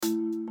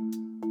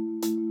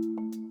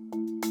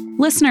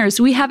Listeners,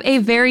 we have a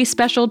very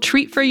special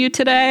treat for you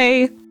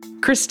today.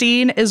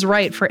 Christine is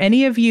right. For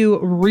any of you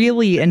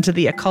really into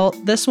the occult,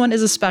 this one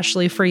is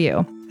especially for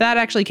you. That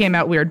actually came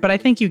out weird, but I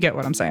think you get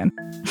what I'm saying.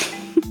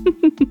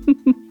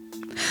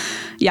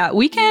 Yeah,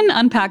 we can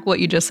unpack what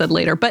you just said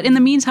later. But in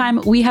the meantime,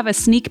 we have a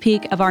sneak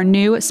peek of our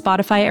new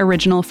Spotify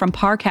original from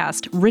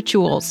Parcast,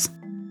 Rituals.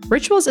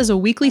 Rituals is a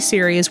weekly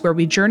series where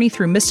we journey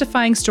through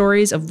mystifying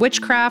stories of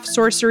witchcraft,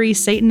 sorcery,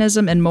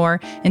 Satanism, and more,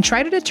 and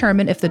try to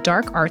determine if the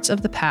dark arts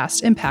of the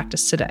past impact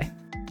us today.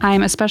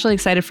 I'm especially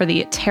excited for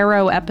the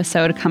tarot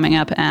episode coming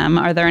up, Em.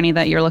 Are there any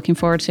that you're looking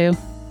forward to?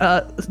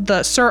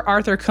 The Sir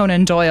Arthur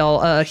Conan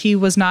Doyle, he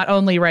was not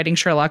only writing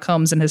Sherlock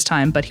Holmes in his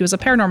time, but he was a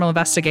paranormal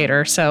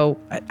investigator, so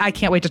I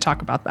can't wait to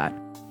talk about that.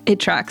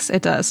 It tracks.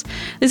 It does.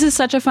 This is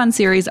such a fun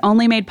series,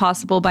 only made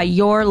possible by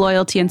your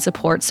loyalty and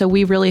support, so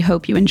we really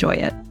hope you enjoy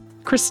it.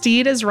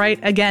 Christine is right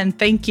again.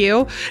 Thank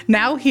you.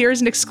 Now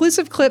here's an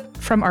exclusive clip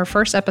from our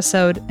first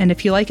episode, and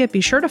if you like it,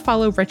 be sure to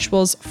follow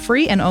Rituals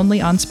free and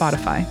only on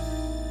Spotify.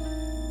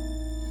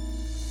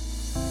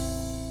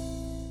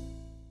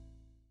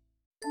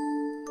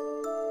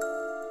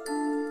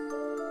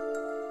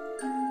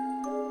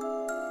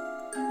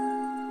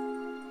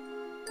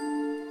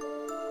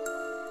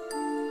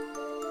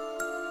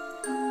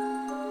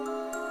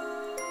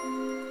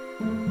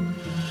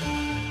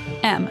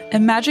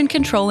 Imagine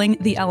controlling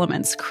the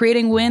elements,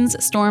 creating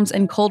winds, storms,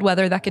 and cold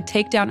weather that could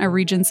take down a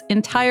region's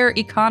entire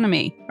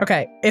economy.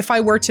 Okay, if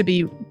I were to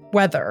be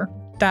weather,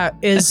 that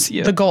is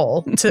the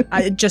goal.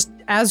 Just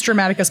as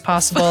dramatic as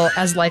possible,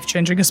 as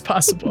life-changing as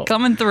possible.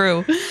 Coming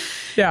through.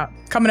 Yeah,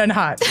 coming in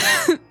hot.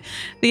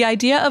 The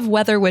idea of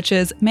weather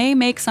witches may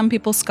make some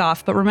people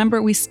scoff, but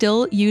remember, we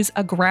still use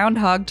a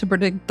groundhog to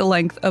predict the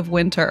length of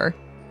winter.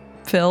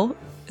 Phil?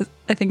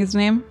 I think his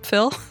name,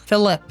 Philip.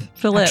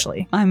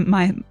 Actually.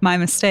 My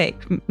mistake,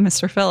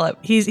 Mr. Philip.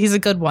 He's a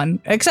good one,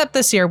 except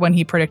this year when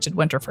he predicted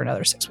winter for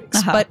another 6 weeks.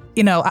 Uh-huh. But,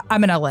 you know,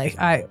 I'm in LA.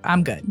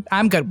 I'm good.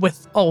 I'm good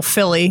with old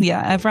Philly.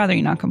 Yeah, I'd rather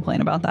you not complain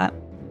about that.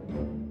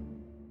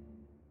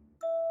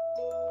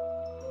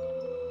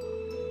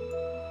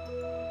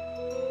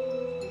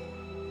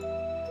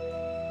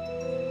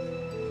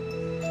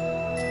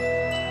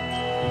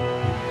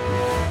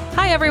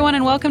 Hi, everyone,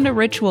 and welcome to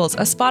Rituals,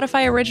 a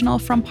Spotify original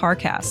from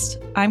Parcast.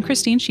 I'm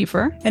Christine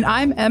Schieffer. And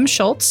I'm Em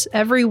Schultz.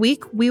 Every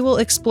week, we will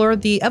explore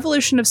the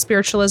evolution of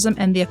spiritualism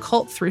and the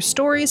occult through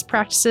stories,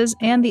 practices,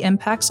 and the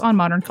impacts on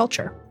modern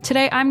culture.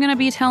 Today, I'm going to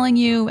be telling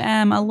you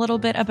a little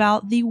bit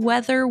about the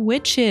weather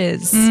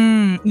witches.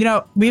 You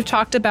know, we've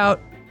talked about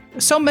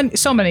so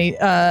many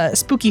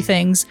spooky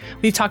things.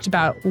 We've talked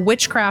about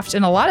witchcraft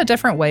in a lot of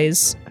different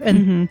ways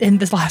in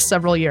the last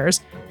several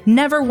years.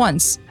 Never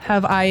once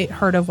have I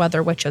heard of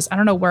weather witches. I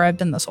don't know where I've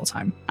been this whole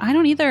time. I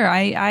don't either.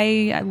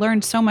 I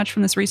learned so much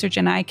from this research,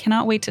 and I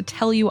cannot wait to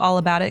tell you all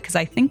about it because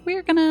I think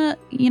we're gonna,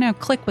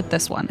 click with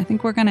this one. I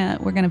think we're gonna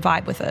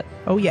vibe with it.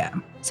 Oh yeah.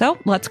 So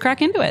let's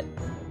crack into it.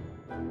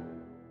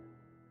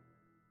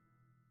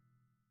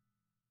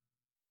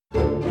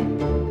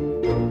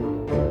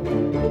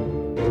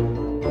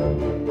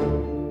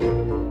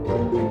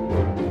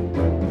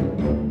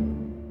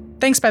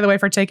 Thanks, by the way,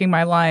 for taking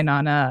my line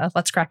on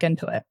let's crack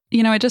into it.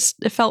 You know, it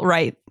felt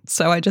right,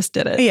 so I just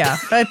did it. Yeah.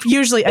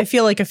 Usually, I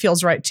feel like it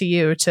feels right to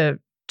you to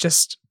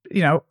just,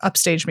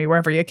 upstage me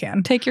wherever you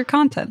can. Take your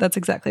content. That's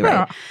exactly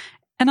right. Yeah.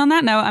 And on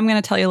that note, I'm going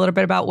to tell you a little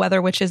bit about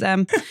weather witches.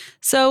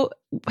 So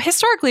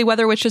historically,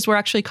 weather witches were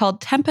actually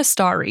called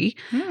tempestari.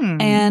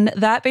 And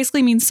that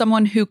basically means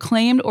someone who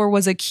claimed or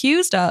was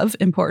accused of,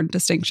 important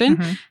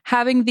distinction,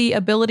 having the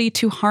ability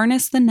to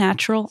harness the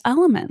natural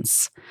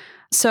elements.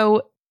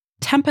 So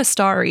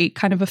tempestari,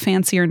 kind of a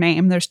fancier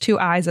name. There's two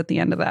I's at the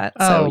end of that.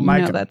 So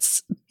God.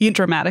 That's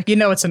dramatic. You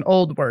know it's an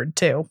old word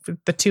too.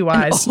 The two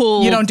I's.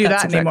 You don't do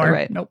that anymore. Exactly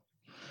right. Nope.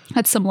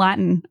 That's some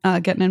Latin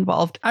getting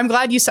involved. I'm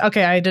glad you said,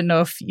 okay, I didn't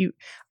know if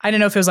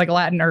it was like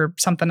Latin or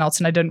something else,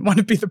 and I didn't want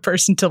to be the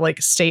person to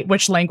state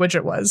which language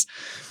it was.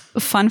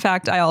 Fun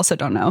fact, I also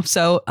don't know.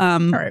 So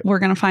right. We're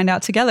going to find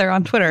out together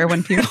on Twitter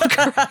when people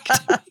correct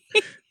me.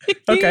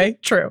 Okay,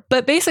 true.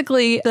 But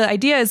basically, the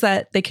idea is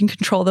that they can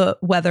control the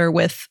weather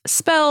with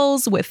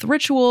spells, with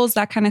rituals,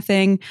 that kind of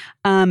thing.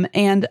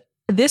 And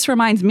this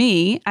reminds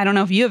me, I don't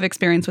know if you have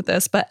experience with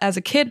this, but as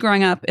a kid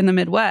growing up in the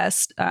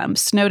Midwest,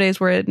 snow days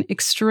were an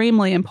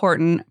extremely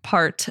important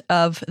part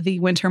of the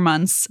winter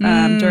months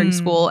during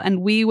school.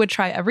 And we would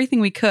try everything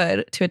we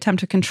could to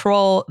attempt to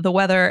control the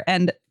weather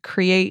and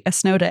create a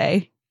snow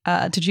day.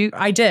 Did you?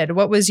 I did.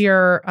 What was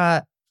your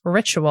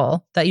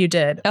ritual that you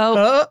did?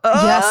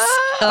 Yes.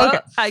 Okay.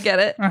 I get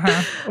it.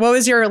 What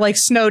was your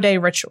snow day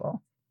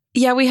ritual?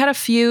 Yeah, we had a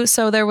few.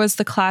 So there was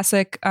the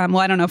classic, I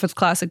don't know if it's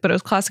classic, but it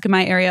was classic in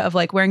my area of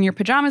wearing your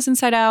pajamas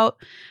inside out.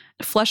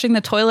 Flushing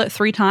the toilet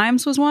 3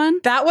 times was one.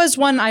 That was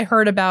one I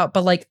heard about,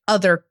 but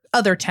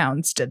other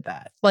towns did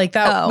that. We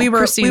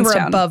were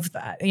above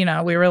that.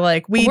 We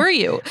were were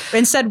you?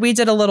 Instead, we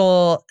did a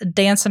little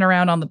dancing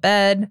around on the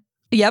bed.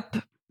 Yep.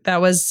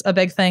 That was a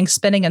big thing.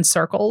 Spinning in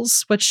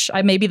circles, which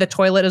maybe the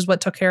toilet is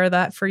what took care of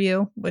that for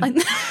you.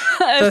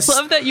 I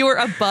love that you were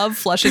above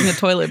flushing the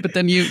toilet, but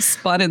then you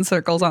spun in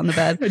circles on the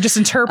bed. Just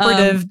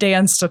interpretive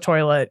dance to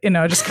toilet,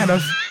 just kind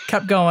of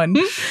kept going.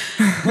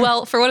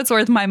 Well, for what it's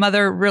worth, my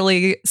mother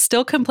really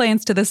still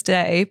complains to this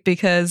day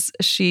because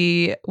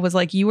she was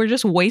like, you were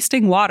just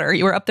wasting water.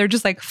 You were up there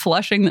just like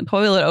flushing the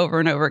toilet over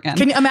and over again.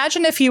 Can you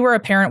imagine if you were a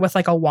parent with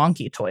like a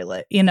wonky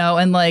toilet,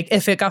 and like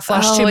if it got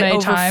flushed too many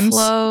times?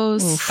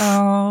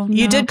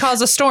 You did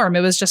cause a storm.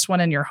 It was just one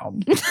in your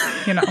home,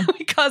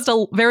 We caused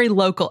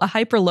a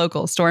hyper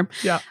local storm.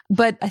 Yeah.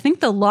 But I think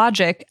the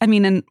logic,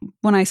 and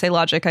when I say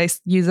logic, I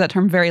use that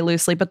term very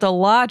loosely, but the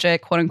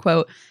logic, quote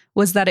unquote,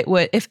 was that it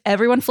would, if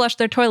everyone flushed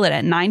their toilet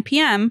at 9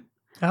 p.m.,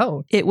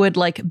 it would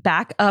like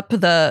back up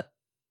the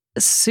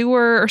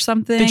sewer or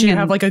something. Did you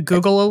have like a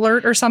Google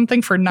alert or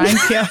something for 9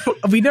 p.m.?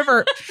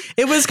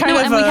 It was kind of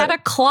and we had a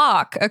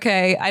clock.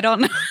 Okay. I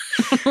don't know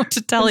what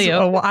to tell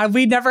you.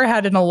 We never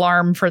had an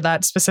alarm for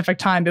that specific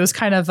time. It was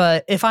kind of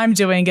if I'm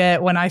doing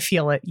it, when I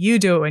feel it, you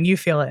do it when you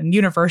feel it. And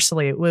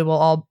universally, we will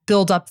all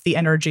build up the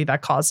energy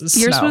that causes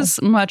Yours snow.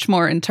 was much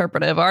more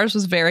interpretive. Ours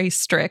was very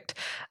strict.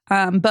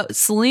 But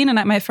Celine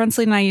and my friend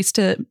Celine and I used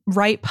to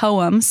write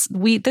poems.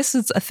 This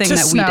is a thing to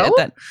that snow?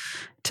 we did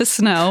to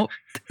snow.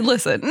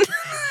 Listen.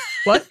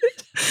 What?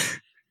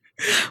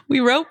 We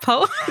wrote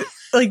poems.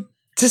 Like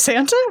to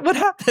Santa? What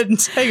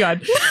happened? Hang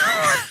on.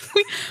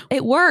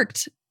 It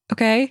worked.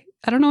 Okay.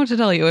 I don't know what to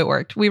tell you. It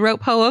worked. We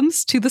wrote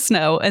poems to the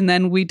snow and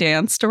then we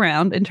danced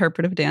around,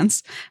 interpretive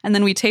dance. And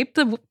then we taped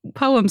the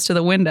poems to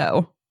the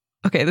window.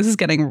 Okay. This is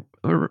getting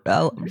really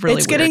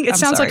weird. It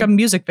sounds like a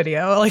music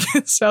video. Like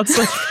it sounds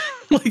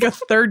like a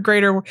third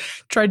grader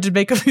tried to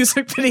make a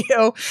music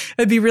video.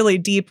 It'd be really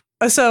deep.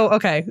 So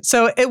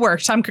it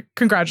worked.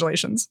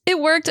 Congratulations. It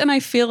worked. And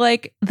I feel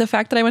like the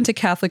fact that I went to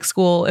Catholic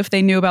school, if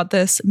they knew about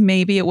this,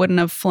 maybe it wouldn't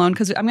have flown.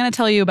 Because I'm going to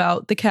tell you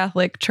about the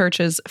Catholic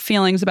Church's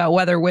feelings about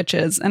weather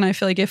witches. And I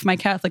feel like if my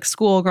Catholic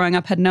school growing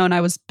up had known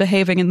I was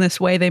behaving in this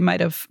way, they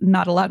might have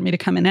not allowed me to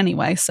come in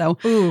anyway. So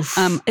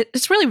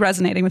it's really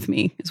resonating with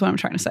me is what I'm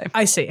trying to say.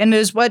 I see. And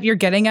is what you're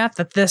getting at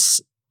that this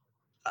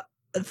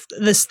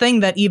thing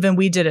that even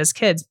we did as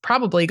kids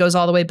probably goes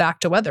all the way back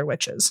to weather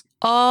witches.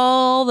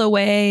 All the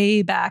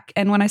way back.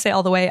 And when I say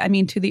all the way, I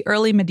mean to the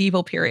early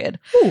medieval period.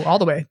 Ooh, all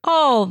the way.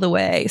 All the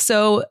way.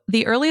 So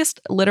the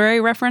earliest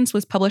literary reference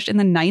was published in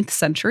the 9th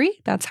century.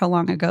 That's how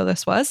long ago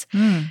this was.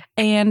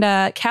 And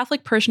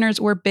Catholic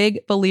parishioners were big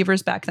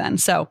believers back then.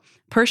 So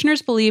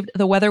parishioners believed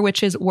the weather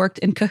witches worked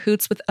in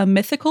cahoots with a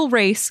mythical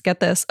race,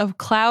 get this, of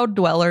cloud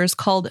dwellers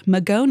called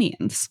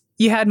Magonians.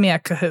 You had me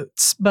at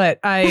cahoots, but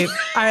I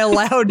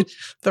allowed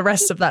the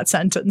rest of that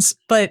sentence.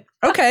 But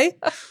okay.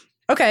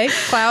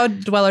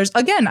 Cloud dwellers.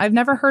 Again, I've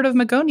never heard of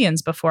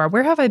Magonians before.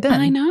 Where have I been?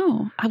 I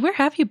know. Where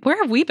have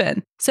we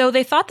been? So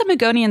they thought the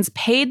Magonians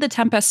paid the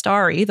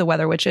Tempestari, the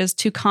weather witches,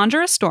 to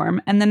conjure a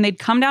storm, and then they'd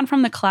come down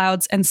from the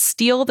clouds and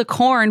steal the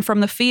corn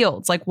from the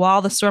fields, like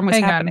while the storm was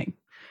happening.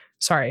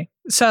 Sorry.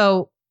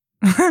 So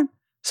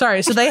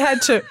they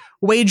had to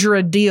wager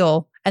a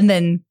deal and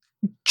then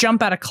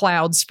jump out of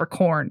clouds for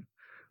corn.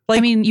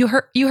 You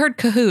heard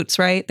cahoots,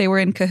 right? They were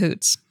in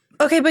cahoots.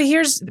 Okay, but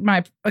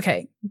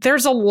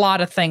there's a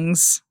lot of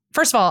things.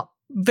 First of all,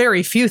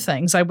 very few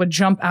things I would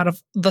jump out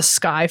of the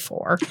sky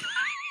for.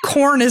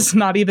 Corn is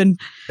not even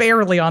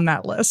barely on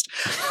that list.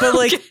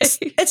 But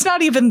it's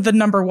not even the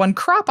number one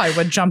crop I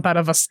would jump out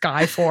of a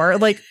sky for.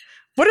 Like,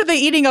 what are they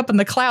eating up in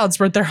the clouds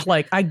where they're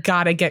like, I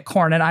gotta get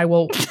corn and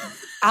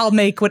I'll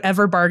make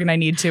whatever bargain I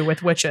need to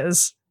with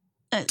witches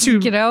to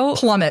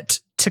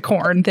plummet to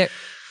corn.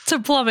 To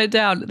plummet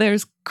down,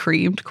 there's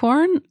creamed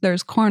corn.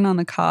 There's corn on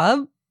the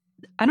cob.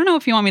 I don't know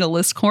if you want me to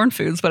list corn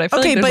foods, but I feel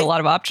like there's a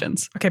lot of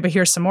options. Okay, but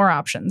here's some more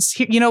options.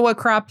 You know what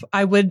crop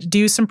I would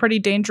do some pretty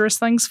dangerous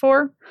things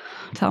for?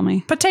 Tell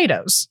me.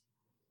 Potatoes.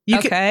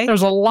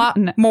 There's a lot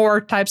more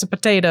types of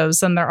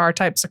potatoes than there are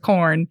types of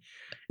corn.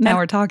 Now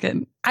we're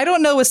talking. I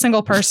don't know a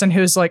single person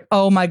who's like,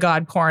 oh my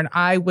God, corn.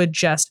 I would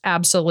just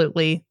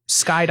absolutely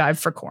skydive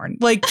for corn.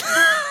 Like,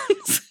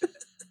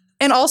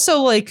 and also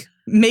like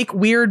make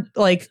weird,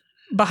 like,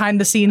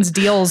 behind the scenes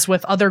deals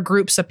with other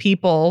groups of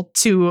people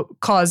to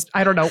cause,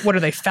 I don't know, what are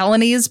they,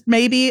 felonies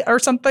maybe or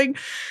something?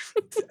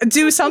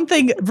 Do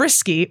something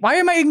risky. Why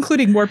am I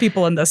including more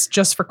people in this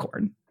just for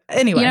corn?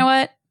 Anyway. You know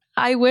what?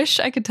 I wish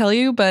I could tell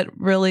you, but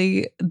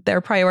really their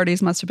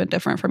priorities must have been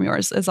different from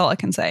yours is all I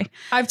can say.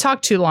 I've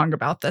talked too long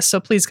about this, so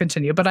please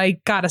continue. But I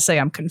gotta say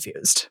I'm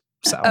confused.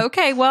 So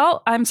okay,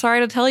 well, I'm sorry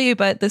to tell you,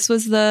 but this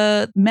was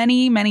the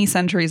many, many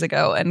centuries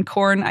ago. And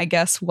corn, I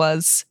guess,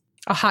 was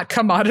a hot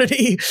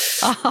commodity.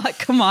 A hot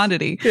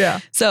commodity.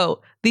 Yeah.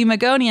 So the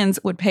Magonians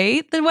would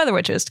pay the weather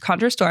witches to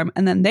conjure a storm,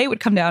 and then they would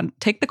come down,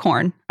 take the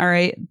corn. All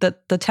right. The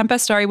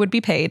Tempestari would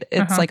be paid.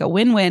 It's like a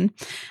win-win.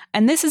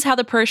 And this is how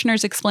the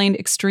parishioners explained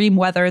extreme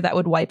weather that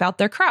would wipe out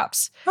their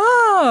crops.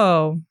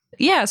 Oh.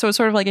 Yeah. So it's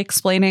sort of like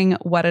explaining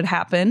what had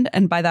happened.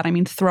 And by that, I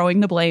mean throwing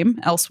the blame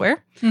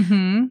elsewhere.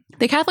 Mm-hmm.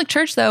 The Catholic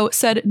Church, though,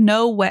 said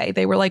no way.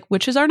 They were like,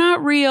 witches are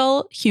not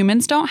real.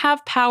 Humans don't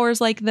have powers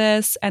like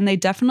this. And they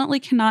definitely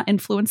cannot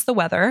influence the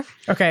weather.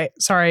 Okay.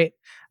 Sorry.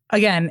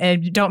 Again, I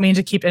don't mean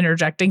to keep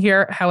interjecting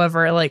here.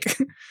 However, like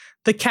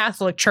the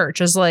Catholic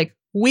Church is like,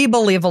 we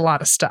believe a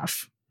lot of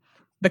stuff.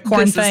 The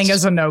corn thing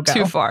is a no-go.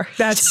 Too far.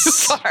 That's too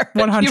far.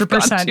 100%. You've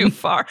gone too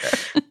far.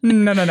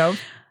 No.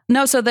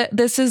 No, so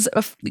this is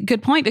a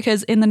good point,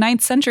 because in the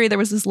 9th century, there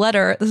was this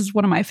letter. This is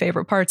one of my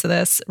favorite parts of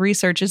this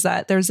research, is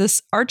that there's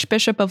this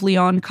Archbishop of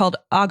Lyon called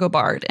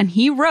Agobard, and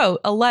he wrote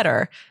a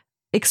letter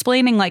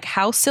explaining like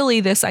how silly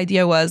this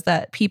idea was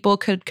that people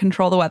could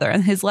control the weather.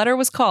 And his letter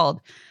was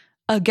called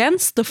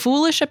Against the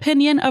Foolish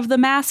Opinion of the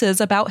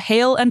Masses About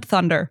Hail and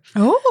Thunder.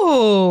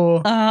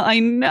 Oh. I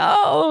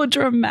know.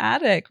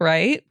 Dramatic,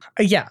 right?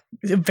 Yeah,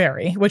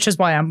 very, which is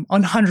why I'm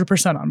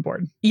 100% on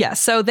board. Yeah,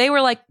 so they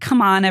were like,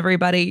 come on,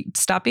 everybody,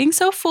 stop being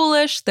so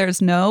foolish.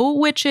 There's no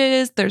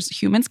witches.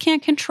 Humans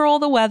can't control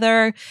the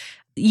weather.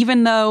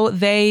 Even though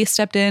they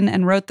stepped in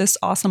and wrote this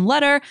awesome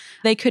letter,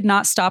 they could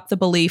not stop the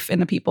belief in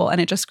the people. And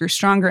it just grew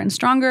stronger and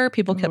stronger.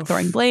 People kept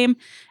throwing blame.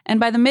 And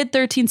by the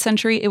mid-13th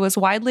century, it was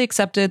widely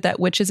accepted that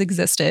witches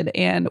existed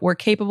and were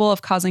capable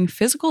of causing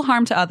physical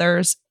harm to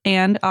others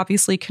and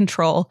obviously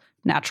control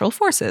natural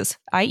forces,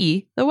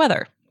 i.e. the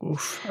weather.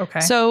 Oof,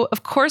 okay. So,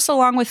 of course,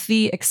 along with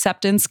the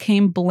acceptance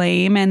came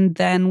blame. And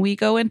then we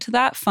go into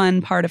that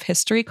fun part of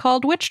history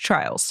called witch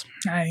trials.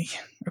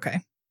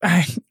 Okay.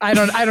 I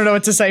don't know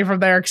what to say from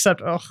there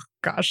except, oh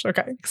gosh,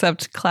 okay.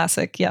 Except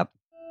classic, yep.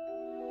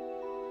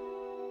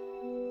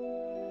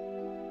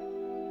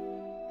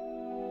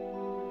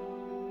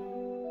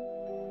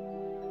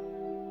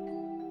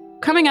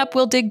 Coming up,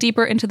 we'll dig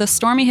deeper into the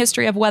stormy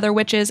history of weather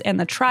witches and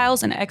the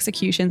trials and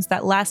executions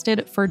that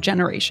lasted for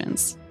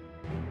generations.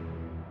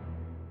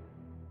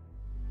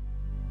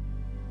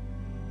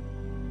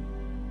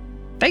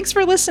 Thanks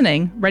for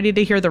listening. Ready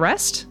to hear the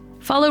rest?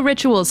 Follow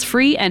Rituals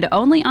free and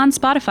only on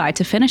Spotify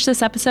to finish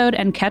this episode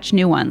and catch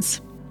new ones.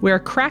 We're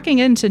cracking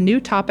into new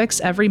topics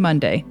every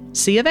Monday.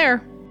 See you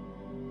there.